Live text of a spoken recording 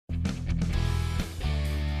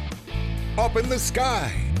up in the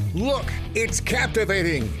sky. Look, it's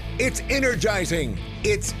captivating. It's energizing.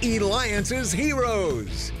 It's Eliance's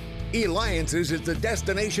Heroes. Eliance's is the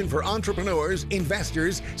destination for entrepreneurs,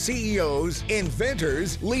 investors, CEOs,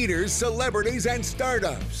 inventors, leaders, celebrities, and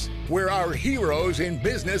startups, where our heroes in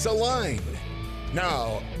business align.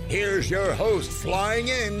 Now, here's your host flying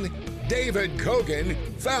in, David Kogan,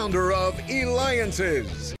 founder of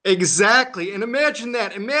Eliance's. Exactly. And imagine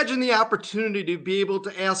that. Imagine the opportunity to be able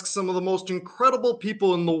to ask some of the most incredible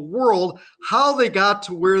people in the world how they got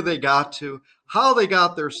to where they got to, how they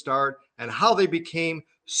got their start, and how they became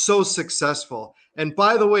so successful. And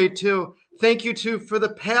by the way, too, thank you, too, for the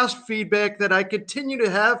past feedback that I continue to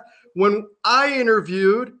have when I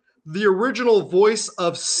interviewed the original voice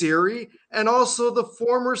of Siri and also the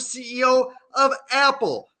former CEO of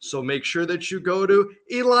Apple. So make sure that you go to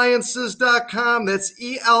Eliances.com. That's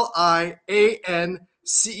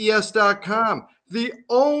ELIANCES.com. The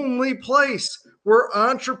only place where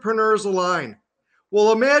entrepreneurs align.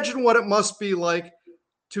 Well, imagine what it must be like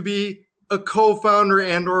to be a co-founder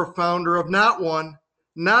and or founder of not one,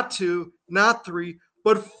 not two, not three,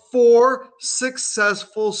 but 4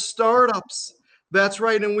 successful startups. That's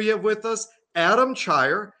right. And we have with us Adam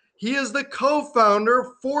Cheyer. He is the co-founder of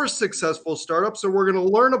 4 successful startups. So we're going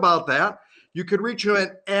to learn about that. You could reach him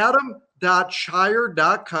at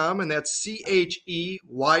adam.cheyer.com, and that's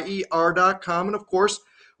CHEYER.com. And of course,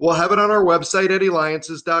 we'll have it on our website at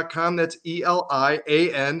Eliances.com. That's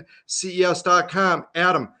ELIANCES.com.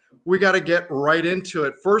 Adam, we got to get right into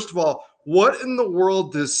it. First of all, what in the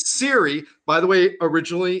world does Siri, by the way,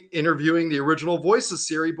 originally interviewing the original voice of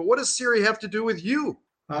Siri, but what does Siri have to do with you?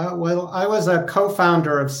 Well, I was a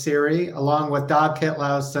co-founder of Siri along with Dag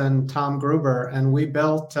Kitlaus and Tom Gruber, and we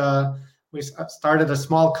started a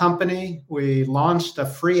small company. We launched a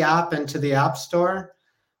free app into the App Store,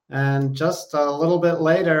 and just a little bit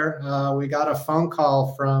later, we got a phone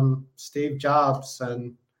call from Steve Jobs,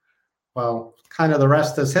 and well, kind of the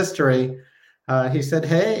rest is history. He said,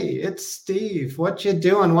 "Hey, it's Steve. What you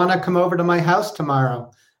doing? Want to come over to my house tomorrow?"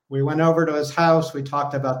 We went over to his house. We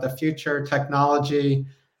talked about the future technology.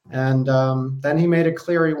 And then he made it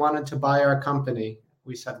clear he wanted to buy our company.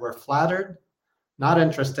 We said, "We're flattered, not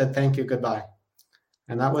interested. Thank you. Goodbye."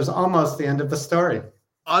 And that was almost the end of the story.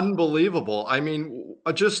 Unbelievable. I mean,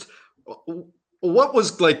 just what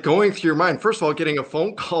was like going through your mind? First of all, getting a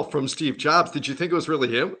phone call from Steve Jobs. Did you think it was really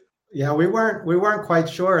him? Yeah, we weren't quite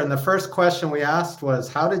sure. And the first question we asked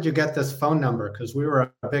was, "How did you get this phone number?" Because we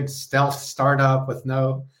were a big stealth startup with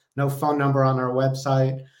no phone number on our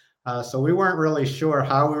website. So we weren't really sure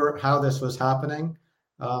how this was happening.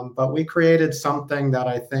 But we created something that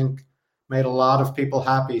I think made a lot of people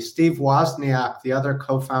happy. Steve Wozniak, the other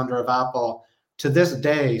co-founder of Apple, to this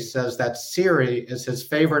day says that Siri is his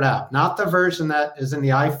favorite app, not the version that is in the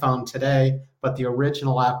iPhone today, but the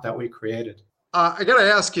original app that we created. I got to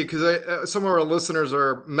ask you, because some of our listeners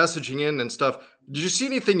are messaging in and stuff. Did you see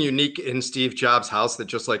anything unique in Steve Jobs' house that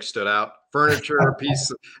just like stood out? Furniture, piece,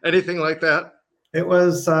 anything like that? It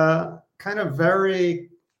was kind of very,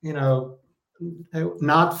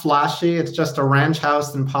 not flashy. It's just a ranch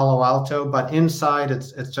house in Palo Alto, but inside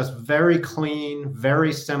it's just very clean,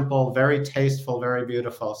 very simple, very tasteful, very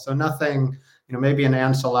beautiful. So nothing, maybe an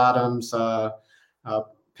Ansel Adams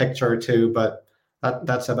picture or two, but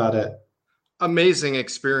that's about it. Amazing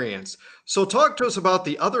experience. So talk to us about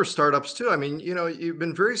the other startups too. I mean, you've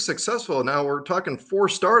been very successful. Now we're talking 4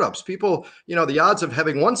 startups. People, the odds of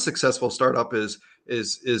having one successful startup is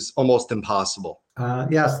almost impossible.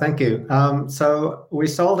 Yes, thank you. So we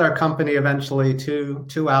sold our company eventually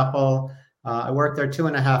to Apple. I worked there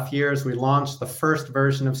 2.5 years. We launched the first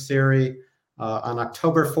version of Siri on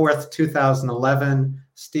October 4th, 2011.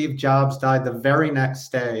 Steve Jobs died the very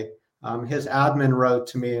next day. His admin wrote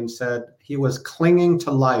to me and said he was clinging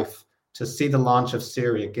to life to see the launch of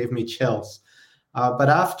Siri. It gave me chills. But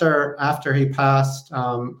after he passed,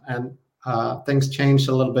 and things changed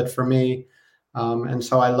a little bit for me, and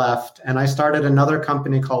so I left. And I started another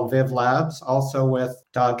company called Viv Labs, also with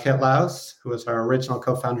Dag Kitlaus, who was our original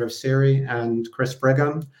co-founder of Siri, and Chris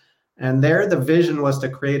Brigham. And there, the vision was to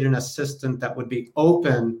create an assistant that would be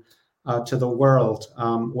open to the world,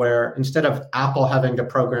 where instead of Apple having to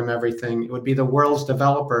program everything, it would be the world's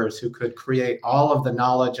developers who could create all of the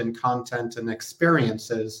knowledge and content and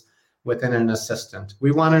experiences within an assistant. We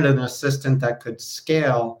wanted an assistant that could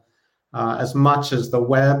scale as much as the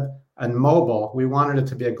web and mobile. We wanted it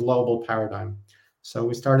to be a global paradigm. So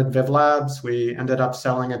we started Viv Labs. We ended up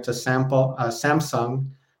selling it to Samsung.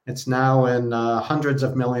 It's now in hundreds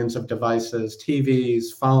of millions of devices, TVs,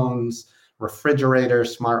 phones,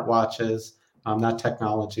 refrigerators, smartwatches. That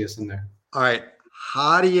technology is in there. All right.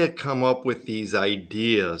 how do you come up with these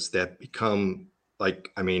ideas that become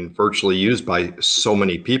virtually used by so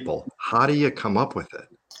many people? How do you come up with it?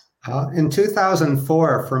 In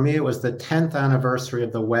 2004, for me, it was the 10th anniversary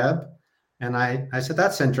of the web. And I said,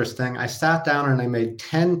 that's interesting. I sat down and I made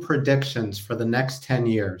 10 predictions for the next 10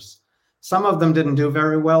 years. Some of them didn't do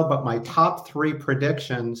very well, but my top 3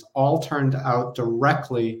 predictions all turned out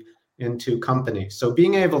directly into companies. So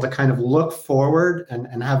being able to kind of look forward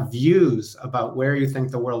and have views about where you think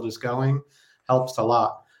the world is going helps a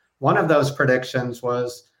lot. One of those predictions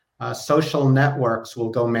was social networks will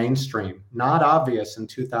go mainstream, not obvious in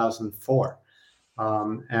 2004.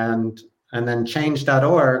 And then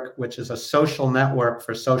Change.org, which is a social network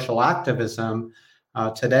for social activism,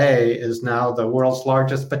 today is now the world's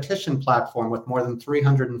largest petition platform with more than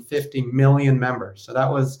 350 million members. So that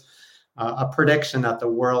was a prediction that the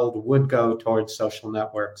world would go towards social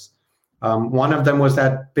networks. One of them was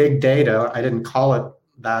that big data, I didn't call it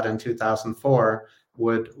that in 2004,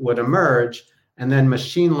 would emerge. And then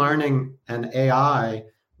machine learning and AI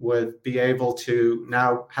would be able to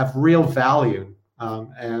now have real value.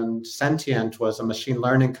 And Sentient was a machine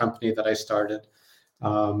learning company that I started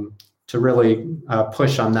to really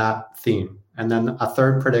push on that theme. And then a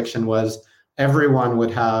third prediction was everyone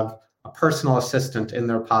would have a personal assistant in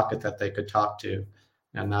their pocket that they could talk to.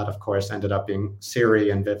 And that, of course, ended up being Siri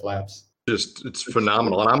and Viv Labs. It's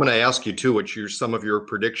phenomenal. And I'm going to ask you too, what some of your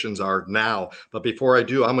predictions are now. But before I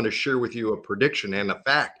do, I'm going to share with you a prediction. And the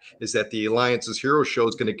fact is that the Alliance's Hero Show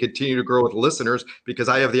is going to continue to grow with listeners because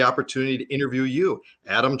I have the opportunity to interview you,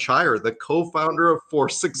 Adam Cheyer, the co-founder of 4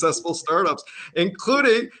 successful startups,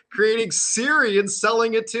 including creating Siri and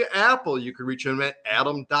selling it to Apple. You can reach him at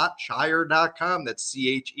adam.cheyer.com. That's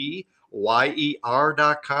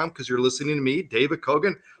CHEYER.com, because you're listening to me, David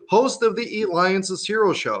Kogan, host of the Alliance's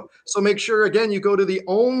Hero Show. So make sure, again, you go to the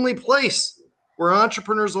only place where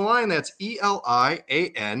entrepreneurs align. That's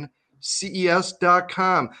ELIANCES.com.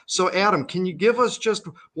 So Adam, can you give us just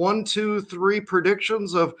 1, 2, 3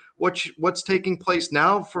 predictions of what's taking place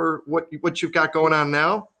now for what you've got going on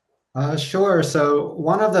now? Sure. So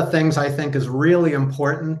one of the things I think is really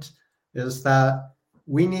important is that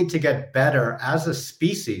we need to get better as a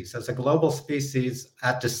species, as a global species,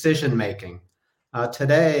 at decision making.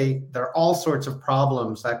 Today, there are all sorts of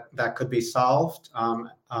problems that could be solved.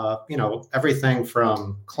 Everything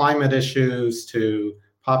from climate issues to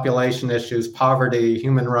population issues, poverty,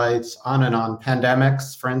 human rights, on and on,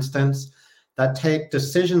 pandemics, for instance, that take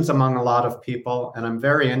decisions among a lot of people. And I'm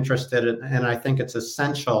very interested in, and I think it's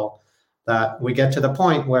essential that we get to the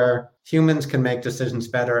point where humans can make decisions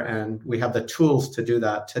better and we have the tools to do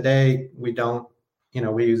that. Today, we don't,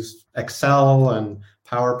 we use Excel and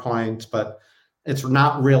PowerPoint, but it's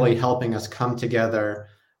not really helping us come together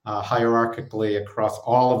hierarchically across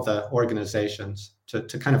all of the organizations to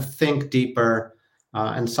kind of think deeper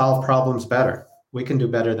and solve problems better. We can do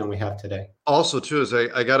better than we have today. Also, too, is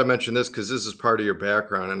I got to mention this because this is part of your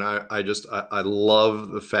background, and I love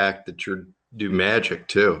the fact that you do magic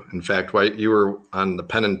too. In fact, you were on the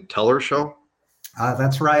Penn and Teller show.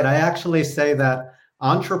 That's right. I actually say that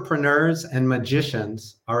entrepreneurs and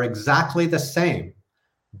magicians are exactly the same.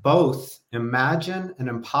 Both imagine an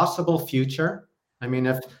impossible future. I mean,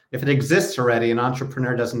 if it exists already, an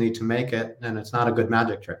entrepreneur doesn't need to make it, and it's not a good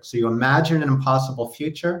magic trick. So you imagine an impossible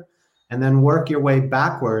future and then work your way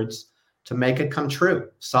backwards to make it come true.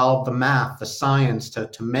 Solve the math, the science to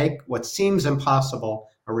make what seems impossible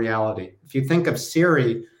a reality. If you think of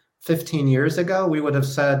Siri 15 years ago, we would have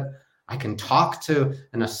said, I can talk to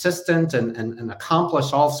an assistant and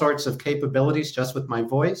accomplish all sorts of capabilities just with my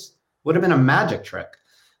voice. Would have been a magic trick.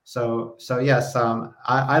 So yes,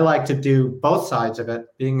 I like to do both sides of it,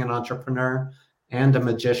 being an entrepreneur and a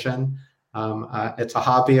magician. It's a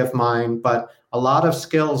hobby of mine, but a lot of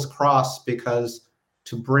skills cross because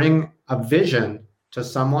to bring a vision to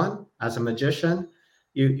someone as a magician,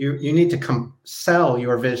 you need to sell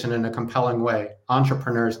your vision in a compelling way.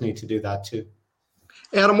 Entrepreneurs need to do that too.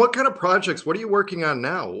 Adam, what kind of projects, what are you working on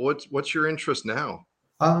now? What's your interest now?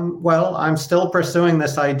 Well, I'm still pursuing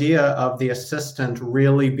this idea of the assistant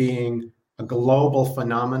really being a global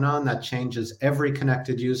phenomenon that changes every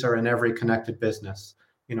connected user and every connected business.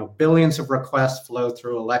 Billions of requests flow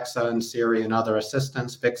through Alexa and Siri and other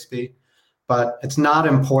assistants, Bixby, but it's not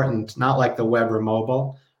important, not like the web or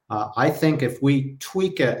mobile. I think if we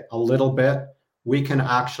tweak it a little bit, we can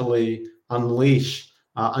actually unleash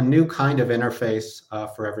a new kind of interface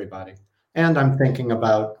for everybody. And I'm thinking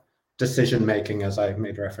about decision-making, as I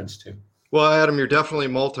made reference to. Well, Adam, you're definitely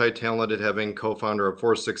multi-talented, having co-founder of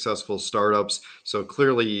 4 successful startups. So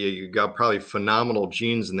clearly, you got probably phenomenal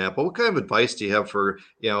genes in that. But what kind of advice do you have for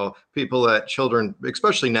people, that children,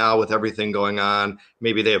 especially now with everything going on?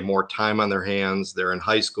 Maybe they have more time on their hands. They're in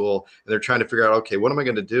high school and they're trying to figure out, okay, what am I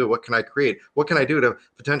going to do? What can I create? What can I do to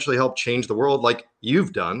potentially help change the world, like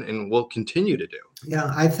you've done and will continue to do?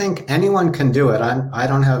 Yeah, I think anyone can do it. I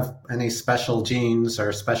don't have any special genes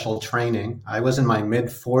or special training. I was in my mid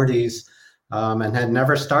 40s. And had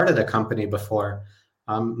never started a company before.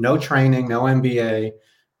 No training, no MBA.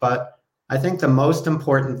 But I think the most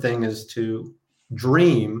important thing is to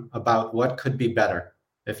dream about what could be better.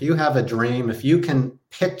 If you have a dream, if you can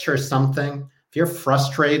picture something, if you're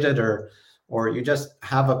frustrated or you just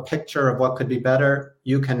have a picture of what could be better,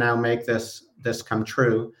 you can now make this come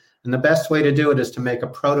true. And the best way to do it is to make a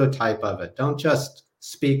prototype of it. Don't just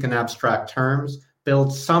speak in abstract terms.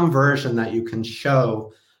 Build some version that you can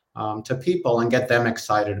show to people and get them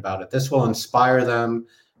excited about it. This will inspire them.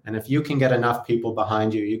 And if you can get enough people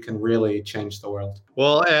behind you, you can really change the world.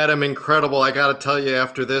 Well, Adam, incredible. I got to tell you,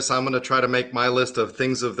 after this, I'm going to try to make my list of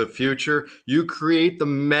things of the future. You create the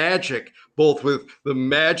magic, both with the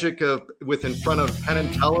magic of in front of Penn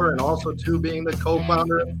and Teller, and also too being the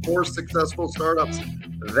co-founder of 4 successful startups.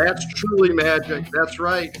 That's truly magic. That's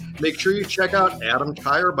right. Make sure you check out Adam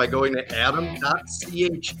Cheyer by going to adam.cheyer.com.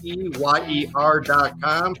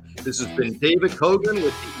 This has been David Kogan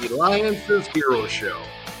with the Eliances Hero Show.